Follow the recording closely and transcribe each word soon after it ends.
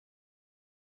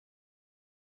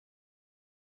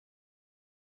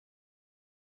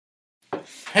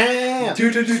Ham.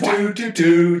 Do do do do do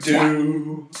do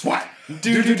do. Swat.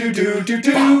 Do do do do do do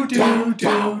do do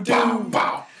do.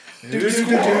 Do do do do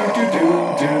do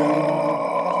do.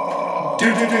 Do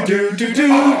do do do do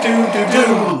do do do.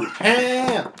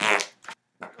 Ham.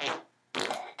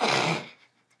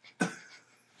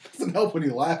 Doesn't help when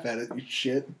you laugh at it, you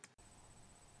shit.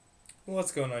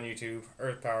 What's going on YouTube?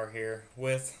 Earth Power here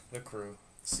with the crew.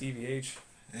 CVH.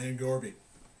 And Gorby.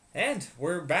 And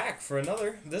we're back for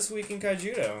another This Week in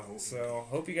Kaijudo. So,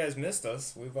 hope you guys missed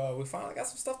us. We finally got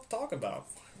some stuff to talk about.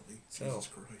 Jesus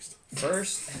Christ.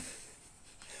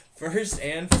 First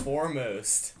and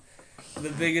foremost,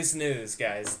 the biggest news,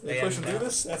 guys. They pushing through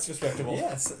this? That's respectable.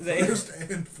 Yes. First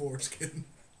and foreskin.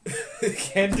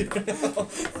 Can't do it now.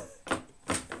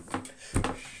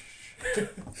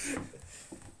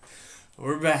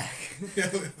 We're back. Yeah,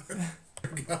 we are.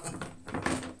 God.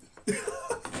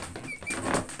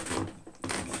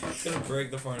 It's gonna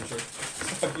break the furniture.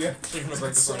 You're actually gonna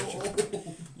break the furniture.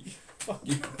 Fuck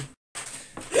you.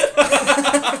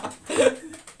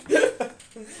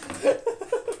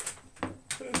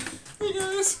 Hey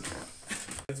guys.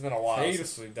 It's been a while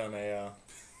since we've done a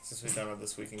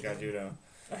This Week in Kaijudo.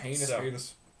 A heinous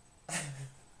fetus.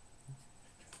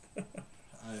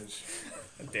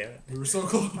 Damn it. We were so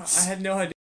close. I had no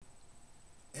idea.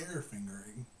 Air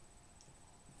fingering.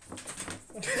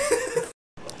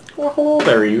 Well, hello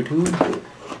there, YouTube.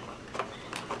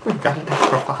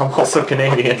 I'm also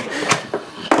Canadian.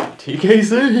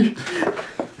 TKC.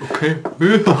 Okay.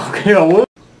 Okay, I will.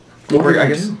 I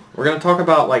guess we're gonna talk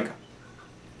about like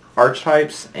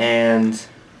archetypes and.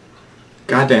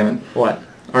 God damn it. What?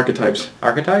 Archetypes.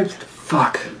 Archetypes?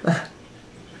 Fuck.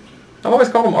 I always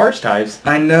call them archetypes.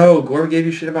 I know. Gore gave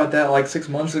you shit about that like 6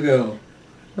 months ago.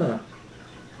 Huh.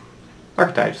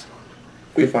 Archetypes.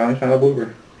 We finally found a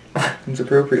blooper. It's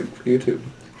appropriate for YouTube.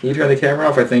 Can you turn the camera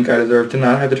off? I think I deserve to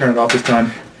not have to turn it off this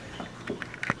time.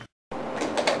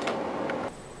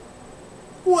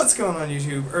 What's going on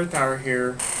YouTube? Earth Power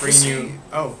here, bringing you...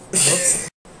 Oh, whoops.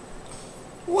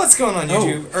 What's going on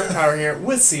YouTube? Earth Power here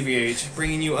with CVH,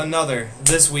 bringing you another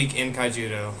This Week in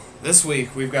Kaijudo. This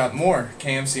week we've got more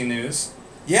KMC news.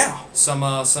 Yeah. Some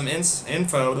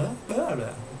info.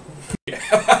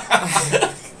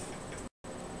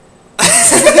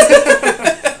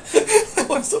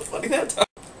 What's so funny that time?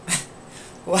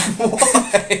 Why?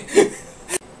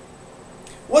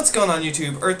 What's going on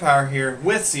YouTube? Earth Power here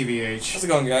with CVH. How's it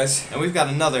going, guys? And we've got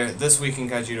another This Week in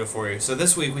Kaijudo for you. So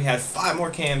this week we had 5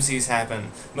 more KMCs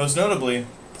happen. Most notably,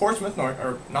 Portsmouth, not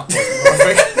Portsmouth,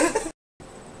 Norfolk.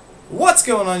 What's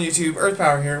going on YouTube? Earth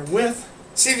Power here with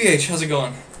CVH, how's it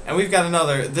going? And we've got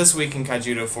another This Week in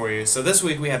Kaijudo for you. So this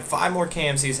week we had 5 more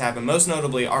KMCs happen. Most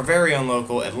notably, our very own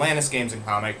local Atlantis Games and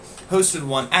Comic hosted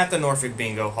one at the Norfolk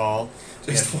Bingo Hall.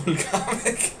 Just one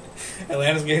comic.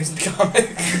 Atlantis Games and Comic.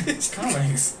 It's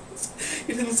comics.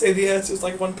 You didn't say the answer, it's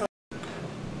like one comic.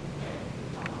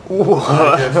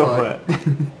 What?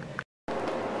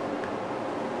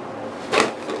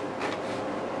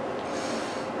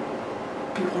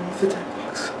 Be one with the 10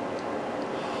 bucks.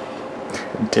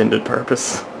 Intended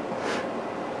purpose.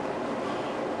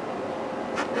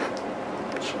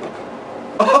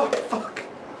 Oh, fuck.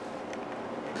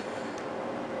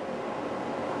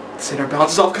 Center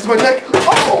bounces off because my neck.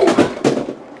 Oh!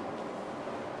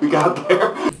 We got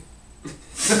there.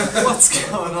 What's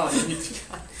going on YouTube?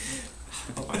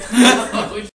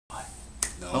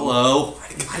 Hello.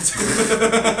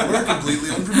 We're completely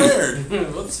unprepared.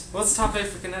 What's top 8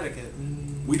 for Connecticut?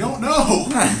 We don't know.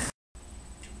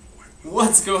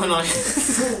 What's going on?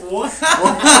 What? What?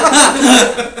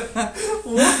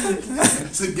 I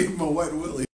said give him a wet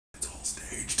willy. It's all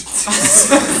staged.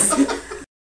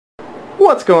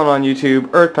 What's going on YouTube?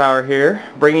 Earth Power here,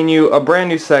 bringing you a brand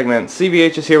new segment.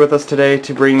 CVH is here with us today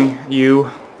to bring you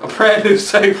A brand new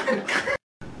segment.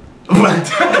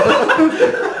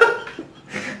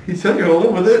 He said you're gonna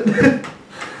live with it.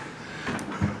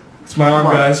 It's my arm,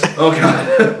 guys. Oh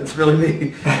god, it's really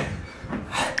me.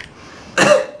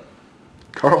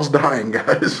 Carl's dying,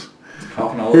 guys.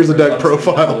 Here's Here's the deck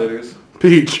profile.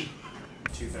 Peach.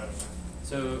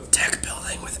 So Deck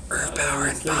building with Earth Power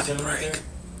and Bobby Break.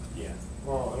 yeah.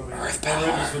 Well, it'll be Earth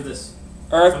Power. with this.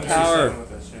 Earth Power. With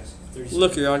this, yes.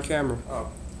 Look, you're on camera.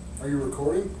 Oh. Are you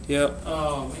recording? Yep.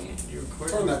 Oh man, you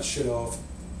recording? Turn that shit off.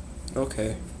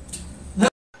 Okay.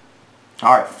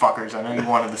 Alright, fuckers, I know you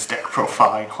wanted this deck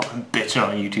profile. I've been bitching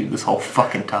on YouTube this whole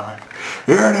fucking time.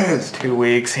 Here it is. 2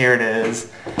 weeks, here it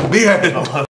is. The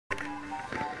end.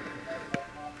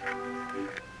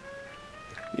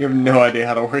 You have no idea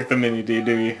how to work the menu D,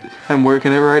 do you? I'm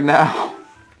working it right now.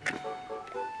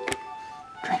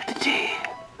 Drink the tea.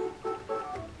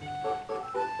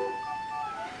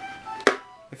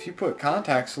 put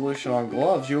contact solution on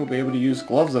gloves, you will be able to use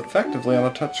gloves effectively on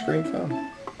a touchscreen phone.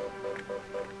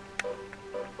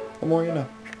 The more you know.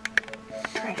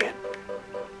 Drink it.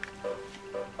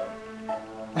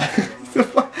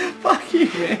 Fuck you,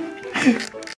 man.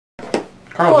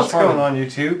 Carl, What's going on,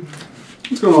 YouTube?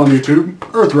 What's going on,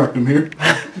 YouTube? Earth Rectum here.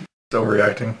 He's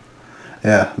overreacting.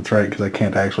 Yeah, that's right, because I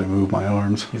can't actually move my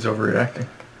arms. He's overreacting.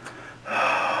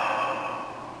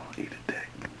 Eat a dick.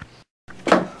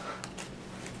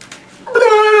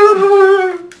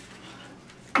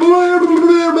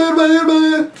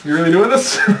 You really doing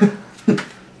this?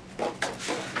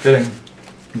 Fitting.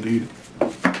 Indeed.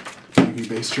 Piggy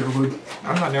base Sherwood.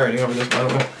 I'm not narrating over this, by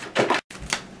the way.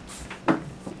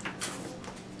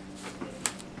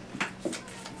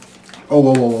 Oh,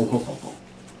 whoa, whoa, whoa, whoa, whoa.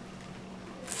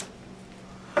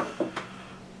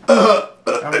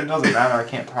 I mean, it doesn't matter. I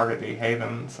can't target the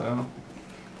Haven, so.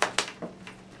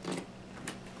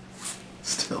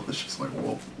 Still, it's just like,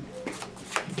 whoa.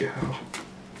 Go.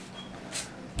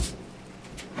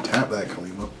 Tap that,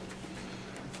 Kalima.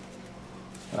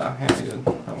 Oh, yeah, he did.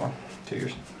 Oh well.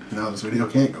 Cheers. Now this video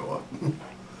can't go up.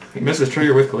 He missed his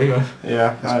trigger with Kalima.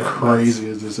 Yeah. As crazy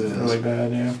as this is. Really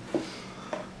bad, yeah.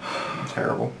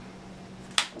 Terrible.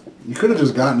 You could have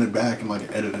just gotten it back and like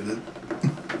edited it.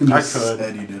 And just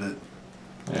said you did it.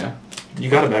 Yeah. You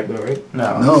got it back though, right?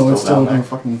 No, it's still gonna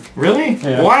fucking... Really?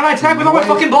 Yeah. Well, why did I tap with all my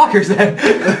fucking blockers then?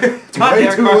 God way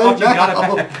damn it, too Carl, late you got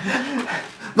now. it back.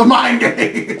 The mind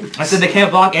game! I said they can't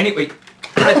block anyway.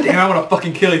 God damn, I want to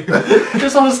fucking kill you.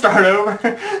 Just want to start over.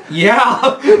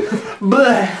 Yeah.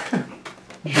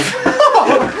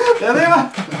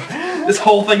 This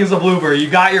whole thing is a blooper. You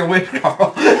got your wish,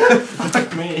 Carl.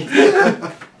 Fuck me.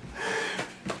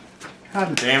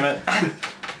 God damn it.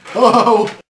 Hello!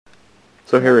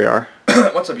 So here we are.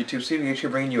 What's up, YouTube? CVH here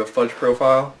bringing you a fudge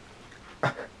profile.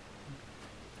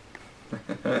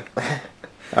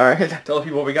 Alright. Tell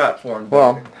people what we got for them.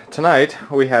 Well, tonight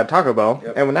we had Taco Bell,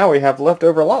 and now we have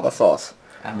leftover lava sauce.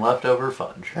 And leftover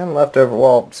fudge. And leftover,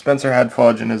 well, Spencer had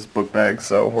fudge in his book bag,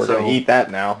 so we're going to eat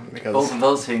that now, because both of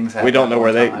those things we don't know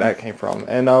where that came from.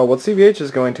 And what CVH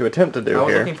is going to attempt to do here... I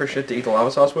was looking for shit to eat the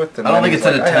lava sauce with, and I don't then think he's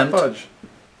it's an like, I have attempt. fudge.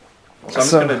 So I'm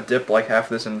just going to dip like half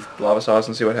this in lava sauce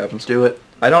and see what happens. Do it.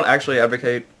 I don't actually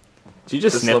advocate Did you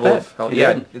just this sniff level that? of health. You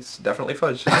Yeah, did. it's definitely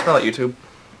fudge. Just smell it, YouTube.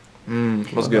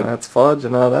 Mmm, was good. That's fudge,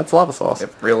 and that's lava sauce.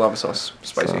 Yep, real lava sauce.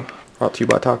 Spicy. So, brought to you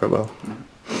by Taco Bell.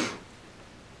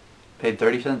 Paid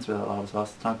 30 cents for that lava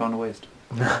sauce. It's not going to waste.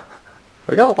 We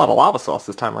got a lot of lava sauce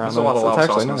this time around. There's a lot of That's lava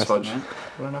sauce actually in this nice. fudge. Right?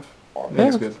 Good enough? Yeah,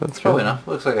 It's good. That's Probably good. enough.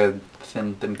 Looks like a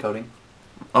thin coating.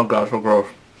 Oh gosh, so gross.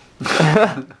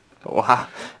 Wow.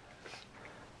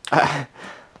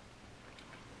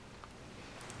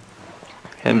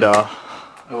 And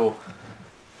Oh,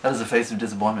 that is a face of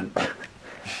disappointment. I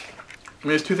mean,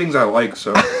 there's two things I like,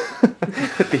 so at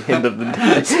the end of the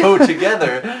day, So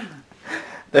together,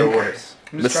 they're worse.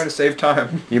 I'm just trying to save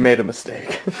time. you made a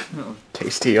mistake.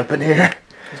 Tasty up in here.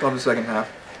 Just love the second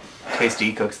half.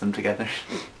 Tasty cooks them together.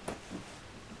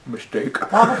 Mistake.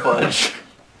 Lava fudge.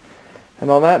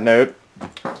 And on that note,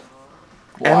 Wow.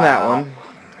 and that one,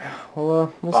 we'll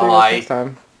see you Bye. guys next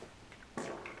time.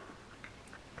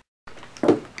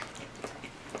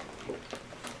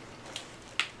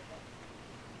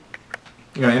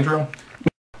 You got an intro?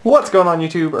 What's going on,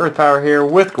 YouTube? Earth Power here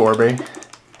with Gorby,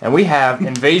 and we have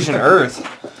Invasion Earth.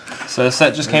 So the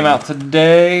set just came out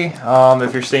today.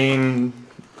 If you're seeing,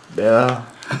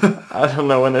 I don't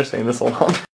know when they're seeing this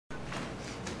along.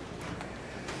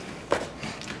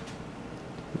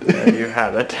 There you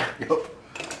have it. Yep. Oh,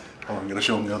 I'm gonna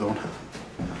show them the other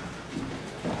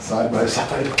one. Side by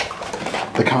side.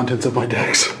 The contents of my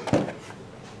decks.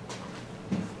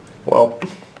 Well,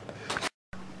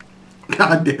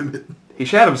 God damn it. he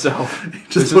shat himself.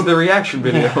 Just This is the reaction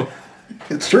video.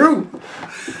 It's true.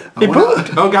 He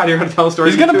pooped. Oh god, you're gonna tell a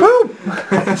story. He's gonna poop.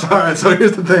 Alright, so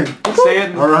here's the thing. Say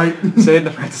it. Alright. Say it in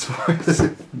the Francis voice.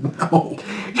 No.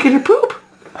 You're gonna poop.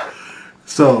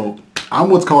 So, I'm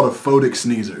what's called a photic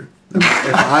sneezer.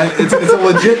 It's a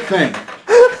legit thing.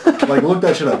 Like, look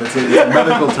that shit up. It's a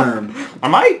medical term. I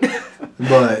might.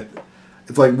 But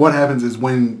it's like what happens is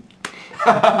when you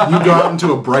go out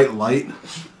into a bright light,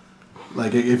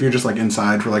 like if you're just like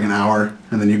inside for like an hour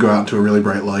and then you go out into a really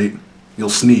bright light, you'll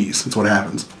sneeze. That's what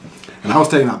happens. And I was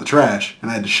taking out the trash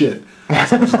and I had to shit.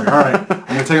 So I was like, alright, I'm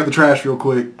going to take out the trash real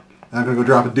quick. And I'm going to go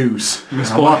drop a deuce. And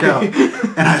I walk out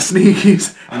and I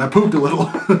sneeze and I pooped a little.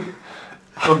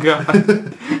 Oh god. I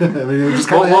mean, it just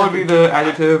kind What of would be the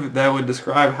adjective that would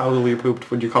describe how little you pooped?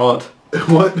 Would you call it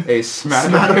What? a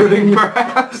smattering,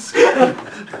 perhaps?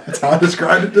 That's how I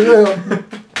described it to them.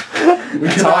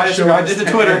 That's how I described it to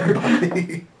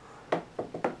Twitter.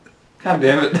 God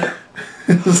damn it.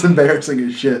 This is embarrassing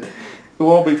as shit. It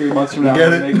won't be 3 months from now.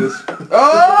 Get it? Make this.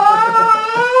 Oh!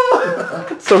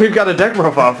 So we've got a deck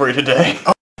profile for you today.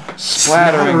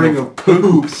 Smattering of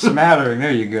poop. Smattering,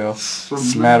 there you go.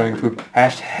 Smattering poop.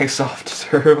 Hashtag soft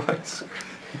serve ice.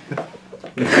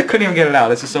 Couldn't even get it out.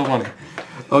 This is so funny.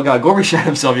 Oh god, Gorby shot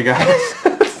himself, you guys.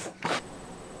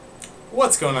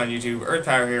 What's going on YouTube? Earth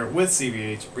Power here with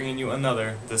CVH, bringing you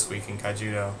another This Week in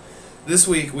Kaijudo. This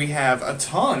week we have a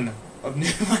ton of new...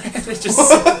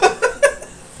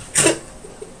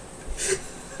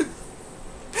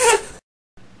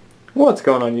 What's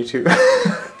going on YouTube?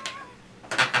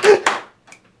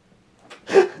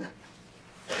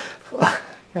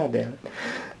 God damn it.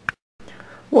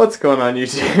 What's going on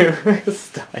YouTube?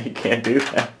 Stop, you can't do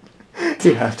that.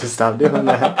 You have to stop doing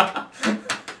that.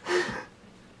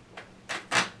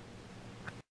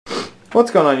 What's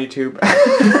going on YouTube?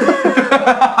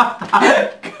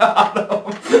 Got him.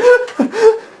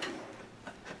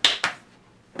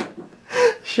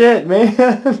 Shit,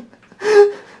 man.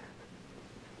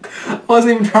 I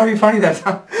wasn't even trying to be funny that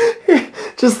time.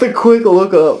 Just a quick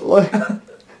look up,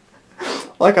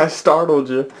 like I startled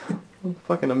you.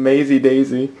 Fucking amazy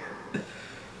daisy.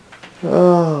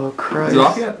 Oh Christ! Is it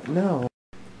off yet? No.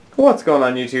 What's going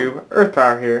on YouTube? Earth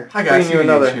Power here. Hi guys, bringing you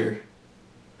another. here.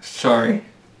 Sorry.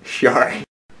 Sorry.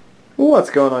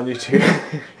 What's going on YouTube?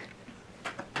 Hey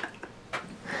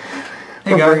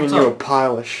We're guys, bringing what's you a up?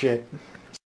 pile of shit.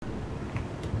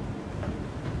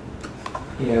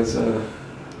 He has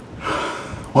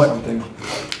What? something.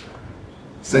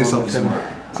 Say something.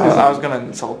 I was gonna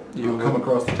insult you. Come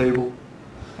across the table.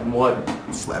 And what?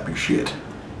 Slap your shit.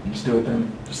 Just do it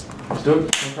then. Just do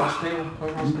it. Come across the table. Come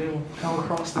across the table. Come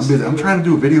across the I'm busy. I'm trying to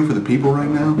do a video for the people right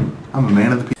now. I'm a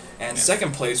man of the people. And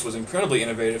second place was incredibly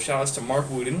innovative. Shout outs to Mark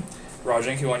Wooden,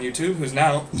 Rajenko on YouTube, who's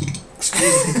now...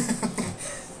 Excuse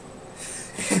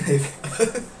me.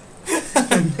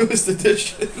 Our newest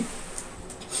addition.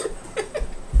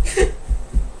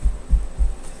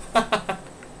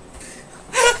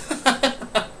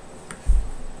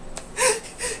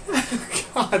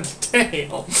 God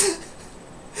damn.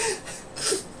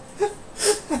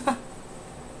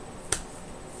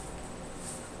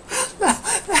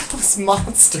 That was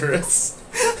monstrous.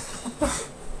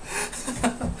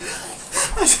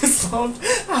 I just loved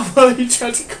how well you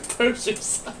tried to compose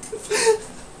yourself.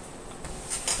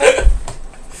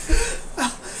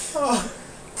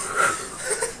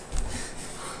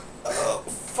 Oh,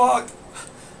 fuck.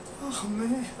 Oh,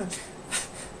 man.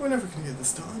 We're never gonna get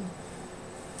this done.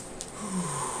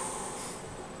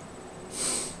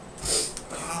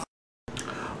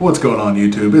 What's going on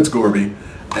YouTube? It's Gorby,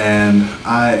 and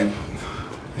I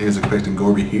was expecting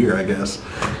Gorby here, I guess,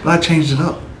 but I changed it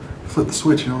up. Flip the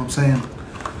switch, you know what I'm saying?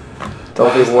 Tell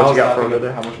people what you got for me.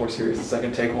 today. How much more serious the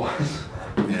second take was.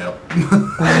 Yeah.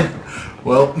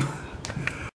 Well.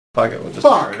 Fuck it, we'll just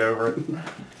Fuck. narrate over it.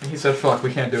 He said, "Fuck,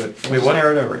 we can't do it." Wait, what?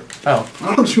 Narrate over it. Oh.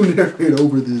 Why don't you narrate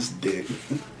over this dick?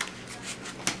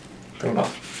 Turn it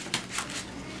off.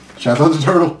 Shout out to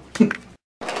Turtle.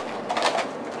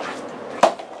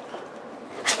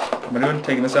 Am I doing?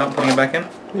 Taking this out and putting it back in?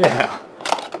 Yeah.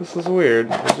 This is weird.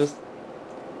 It just...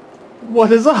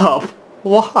 What is up?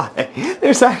 Why?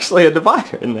 There's actually a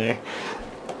divider in there.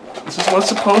 This is what it's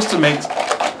supposed to make.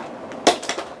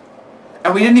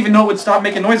 And we didn't even know it would stop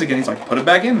making noise again. He's like, put it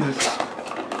back in.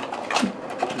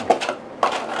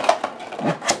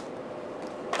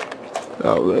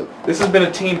 Oh, This has been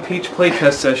a Team Peach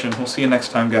playtest session. We'll see you next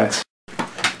time, guys.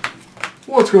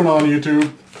 What's going on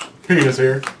YouTube? Penis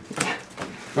here.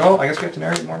 Well, I guess we have to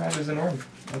narrate more matches than normal.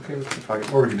 Okay, we can fuck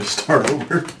it. Or we can just start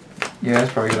over. Yeah,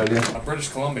 that's probably a good idea. British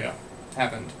Columbia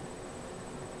happened.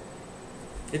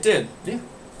 It did. Yeah.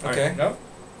 Okay. Right. Nope.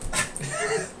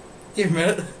 You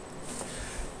admit it?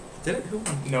 Did it? Who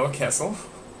won? Noah Kessel.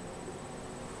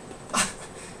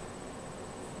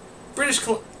 British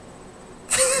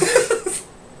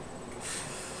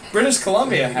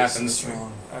Columbia happens.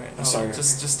 Wrong. Okay, I'm sorry.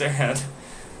 Just stare ahead.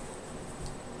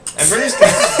 And British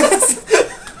Columbia.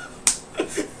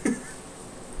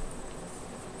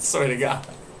 Swear to God.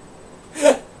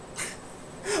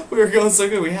 We were going so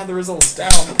good, we had the results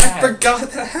down. I forgot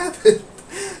that happened.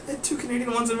 They had 2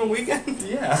 Canadian ones in a weekend?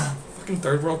 Yeah. Fucking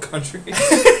third world country.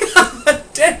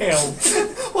 Damn.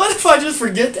 What if I just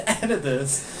forget to edit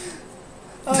this?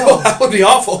 Oh, that would be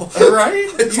awful. Right?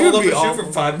 It's You'd hold up be a shoe awful.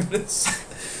 for 5 minutes.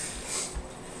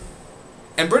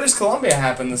 And British Columbia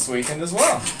happened this weekend as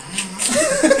well. I'm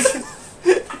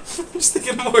just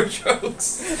thinking of more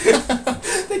jokes.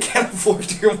 They can't afford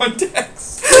Tier 1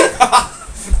 decks.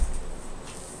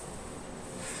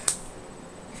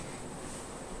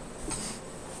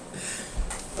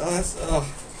 that's oh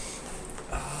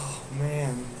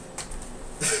man.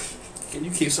 Can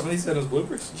you keep some of these in as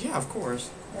bloopers? Yeah, of course.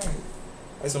 Alright.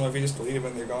 I just don't know if you just delete them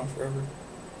and they're gone forever.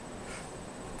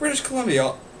 British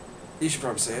Columbia. You should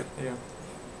probably say it. Yeah.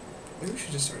 Maybe we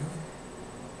should just start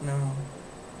over. No.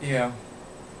 Yeah.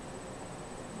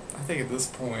 I think at this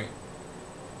point,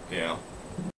 yeah.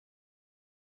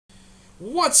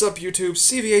 What's up, YouTube?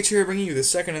 CVH here, bringing you the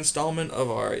second installment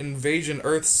of our Invasion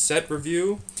Earth set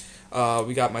review.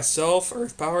 We got myself,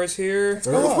 Earth Powers here.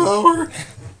 Earth Power?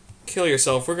 Kill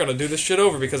yourself. We're gonna do this shit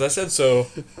over because I said so.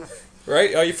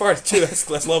 Right? Oh, you farted too.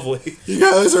 That's lovely. You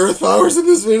guys, Earth Power's in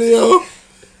this video.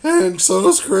 And so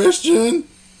is Christian.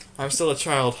 I'm still a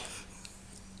child.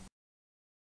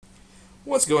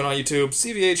 What's going on, YouTube?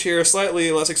 CVH here,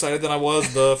 slightly less excited than I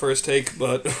was the first take,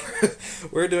 but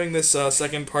we're doing this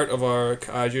second part of our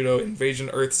Judo Invasion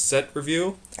Earth set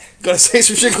review. Gotta say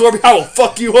some shit, Corby, I will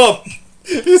fuck you up!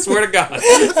 Swear to God.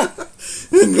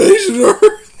 Invasion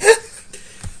Earth.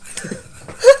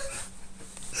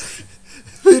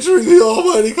 Featuring the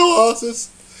almighty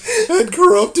Colossus and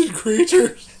corrupted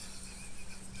creatures.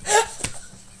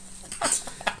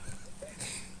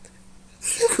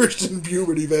 Christian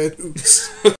puberty values.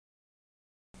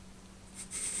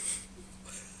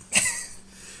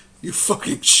 You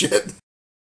fucking shit.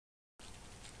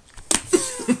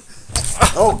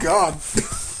 Oh God. I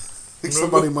think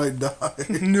somebody might die.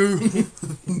 No.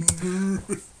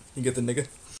 You get the nigga?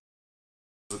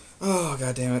 Oh,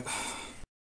 God damn it.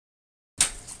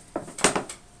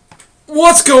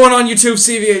 What's going on, YouTube?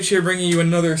 CVH here, bringing you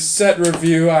another set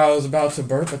review. I was about to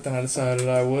burp, but then I decided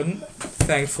I wouldn't.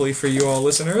 Thankfully for you all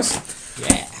listeners.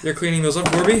 Yeah. You're cleaning those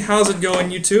up, Gorby. How's it going,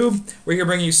 YouTube? We're here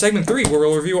bringing you segment 3, where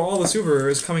we'll review all the Super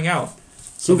Rares coming out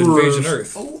of Invasion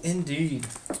Earth. Oh, indeed.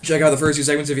 Check out the first two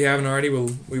segments if you haven't already.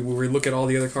 We will relook at all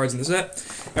the other cards in the set.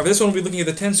 And for this one, we'll be looking at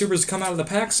the 10 Supers to come out of the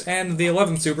packs, and the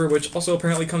 11th Super, which also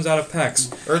apparently comes out of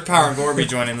packs. Earth Power and Gorby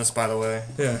joining this, by the way.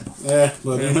 Yeah.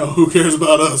 But you know, who cares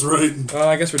about us, right?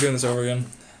 I guess we're doing this over again.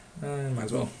 Might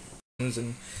as well.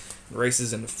 And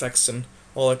races and effects and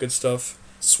all that good stuff.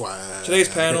 Swag. Today's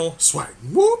panel. Swag.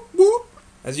 Whoop, whoop.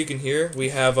 As you can hear, we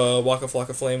have Waka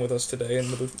Flocka Flame with us today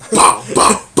in the booth. Bow,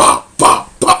 bow, bow, bow,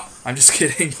 bow. I'm just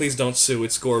kidding. Please don't sue.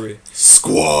 It's Gorby.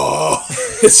 Squaw.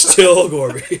 It's still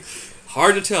Gorby.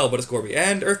 Hard to tell, but it's Gorby.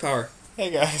 And Earth Power.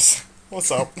 Hey guys, what's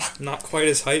up? Not quite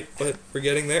as hype, but we're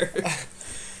getting there.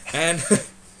 And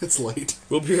It's late.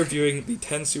 we'll be reviewing the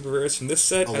 10 Super Rares from this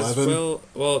set 11? as well.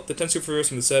 Well, the 10 Super Rares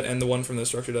from the set and the one from the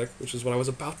structure deck, which is what I was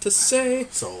about to say.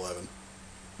 So 11.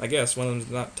 I guess one of them's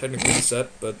not technically the set,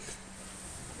 but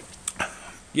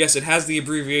yes, it has the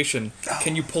abbreviation.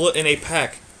 Can you pull it in a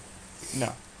pack?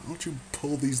 No. Why don't you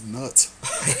pull these nuts?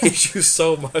 I hate you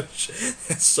so much.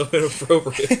 That's so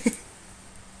inappropriate.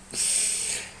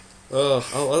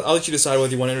 I'll let you decide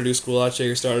whether you want to introduce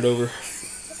Squalache or start it over.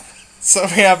 So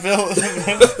yeah, Bill. I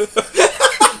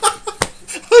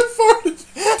farted.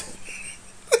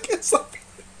 I can't stop.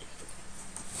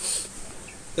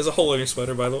 There's a hole in your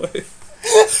sweater, by the way.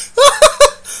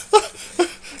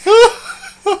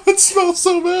 It smells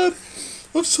so bad.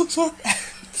 I'm so sorry.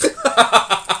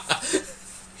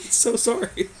 So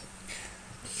sorry.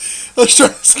 Let's try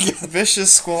this again.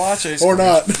 Vicious Squalache. Or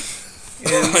not.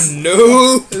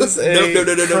 No. Is a No.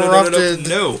 corrupted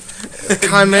No.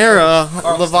 Chimera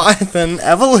Leviathan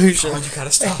evolution. Oh, you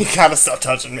gotta stop. You gotta stop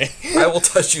touching me. I will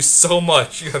touch you so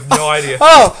much. You have no idea.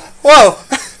 Oh, whoa!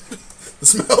 The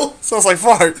smell? Smells like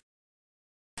fart.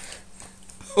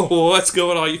 What's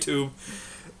going on, YouTube?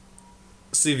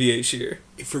 CVH here.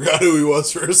 You forgot who he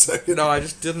was for a second. No, I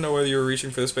just didn't know whether you were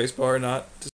reaching for the space bar or not.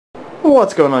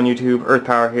 What's going on, YouTube? Earth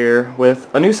Power here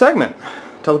with a new segment.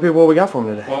 Tell the people what we got for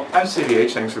them today. Well, I'm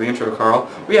CVH. Thanks for the intro, Carl.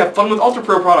 We have fun with Ultra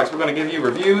Pro products. We're going to give you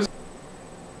reviews.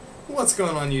 What's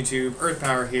going on, YouTube? Earth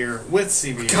Power here with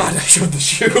CBH. God, I showed the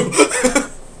shoe.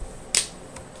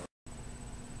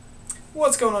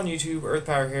 What's going on, YouTube? Earth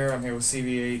Power here. I'm here with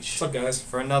CBH. What's up, guys?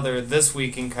 For another This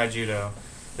Week in Kaijudo.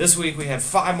 This week we had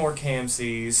 5 more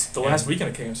KMCs. The last weekend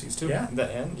of KMCs, too. Yeah, the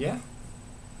end, yeah.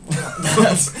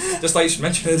 Just like you should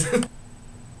mention it.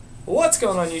 What's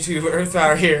going on, YouTube? Earth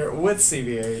Power here with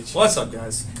CBH. What's up,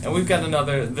 guys? And we've got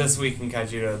another This Week in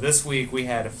Kaijudo. This week we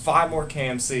had 5 more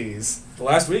KMCs. The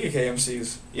last week of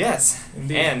KMCs. Yes.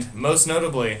 Indeed. And, most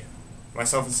notably,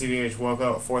 myself and CBH woke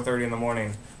up at 4:30 in the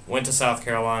morning, went to South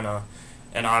Carolina,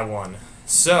 and I won.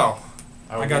 So,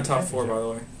 I got top 4, by the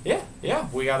way. Yeah.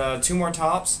 We got 2 more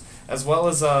tops, as well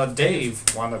as Dave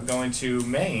wound up going to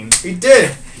Maine. He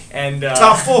did! And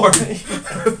Top 4!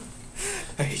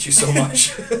 I hate you so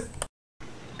much.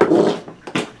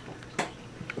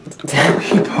 Damn,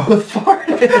 you both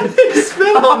farted. You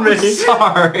spit on me.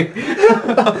 Sorry.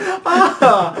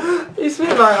 You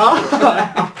spit my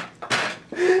eye.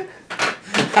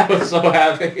 I was so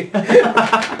happy.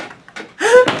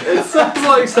 It sounds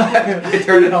like something. They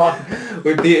turned it on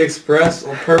with the express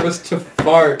purpose to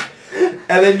fart.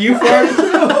 And then you farted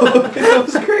too. It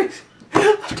was crazy.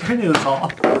 Turn it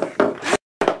off.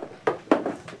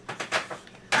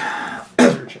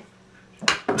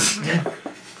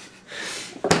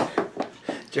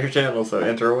 It's your channel, so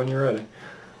enter when you're ready.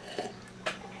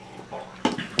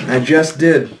 I just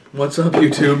did. What's up,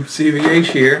 YouTube?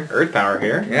 CVH here. Earth Power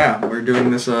here. Yeah, we're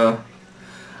doing this, what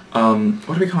are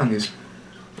we calling these?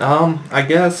 I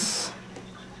guess...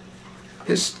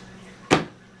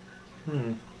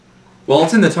 Well,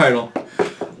 it's in the title.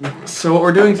 So what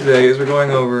we're doing today is we're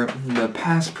going over the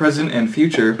past, present, and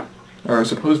future, or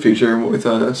supposed future, with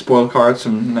spoiled cards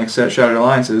from next set Shattered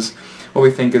Alliances. What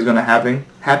we think is going to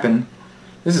happen.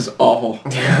 This is awful.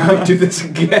 Let me do this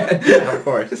again. Of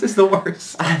course. This is the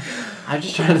worst. I'm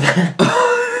just trying to...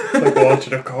 like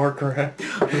watching a car crash.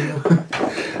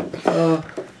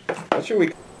 What should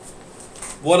we...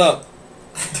 What up?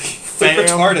 Fam.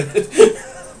 Retarded.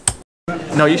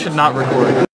 No, you should not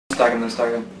record. Stacking.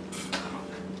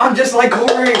 I'm just like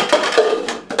Corey!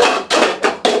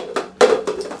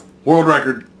 World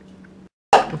record.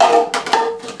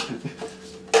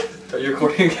 Are you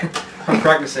recording again? I'm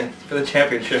practicing for the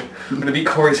championship. I'm gonna beat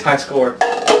Corey's high score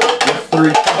with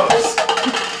 3 cups.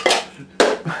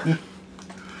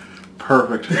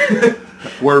 Perfect.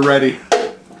 We're ready.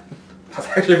 That's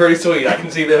actually pretty sweet. I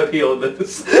can see the appeal of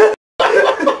this.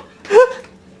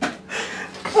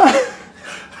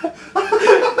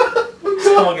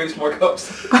 Someone gives more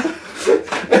cups.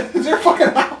 It's your fucking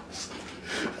house.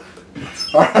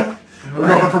 Alright. We're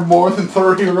going for more than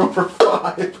 30, we're going for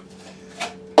 5.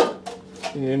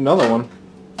 You need another one.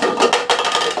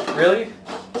 Really?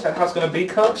 Is that how it's gonna beat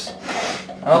cups?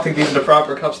 I don't think these are the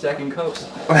proper cup stacking cups.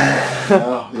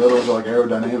 No, the other ones are like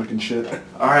aerodynamic and shit.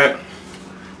 Alright.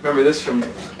 Remember this from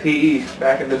PE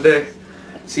back in the day.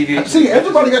 CV. See,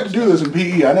 everybody got to do this in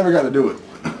PE. I never got to do it.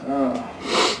 Oh.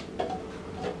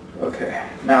 Okay.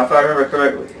 Now, if I remember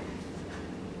correctly.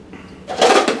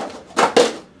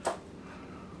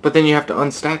 But then you have to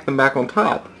unstack them back on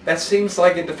top. That seems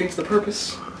like it defeats the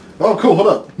purpose. Oh, cool. Hold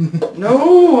up.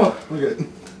 No! Look at it.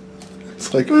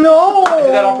 It's like... No! I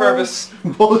did that on purpose.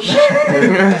 Bullshit.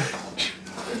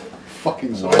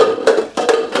 Fucking sorry.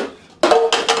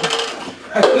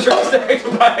 I was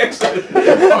restacking by accident.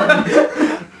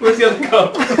 Where's the other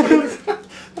cup?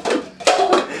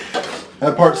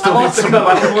 That part still I needs lost the some cup.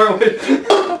 I work.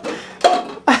 swore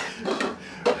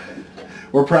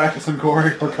We're practicing,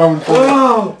 Corey. We're coming for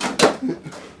Whoa!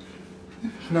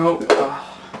 No.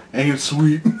 Ain't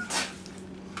sweet.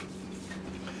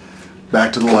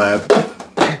 Back to the lab.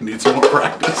 Need some more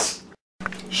practice.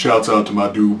 Shouts out to my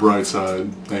dude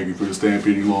Brightside. Thank you for the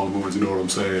stampeding longhorns, you know what I'm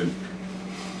saying.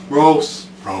 Rose.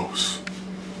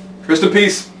 Rest in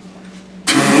peace.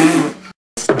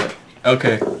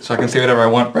 Okay, so I can say whatever I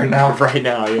want right now. Right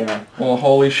now, yeah. Well,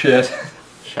 holy shit.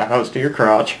 Shoutouts to your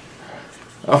crotch.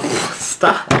 Oh,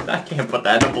 stop. I can't put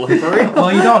that in a blooper reel.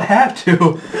 Well, you don't have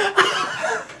to.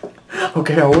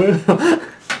 Okay, I will.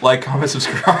 Like, comment,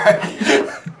 subscribe.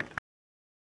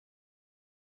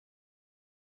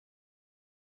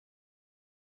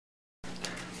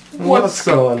 What's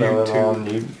going up, on?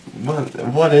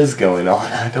 What is going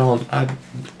on? I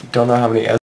don't know how many